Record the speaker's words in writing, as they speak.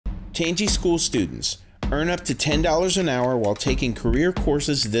Tangi School students, earn up to $10 an hour while taking career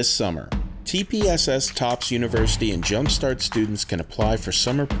courses this summer. TPSS Tops University and Jumpstart students can apply for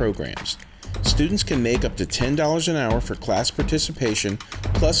summer programs. Students can make up to $10 an hour for class participation,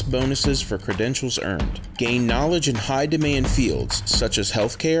 plus bonuses for credentials earned. Gain knowledge in high-demand fields such as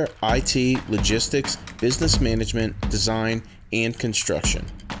healthcare, IT, logistics, business management, design, and construction.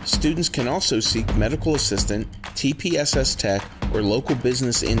 Students can also seek medical assistant, TPSS tech, or local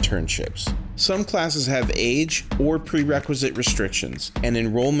business internships. Some classes have age or prerequisite restrictions, and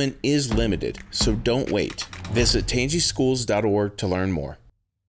enrollment is limited, so don't wait. Visit tangischools.org to learn more.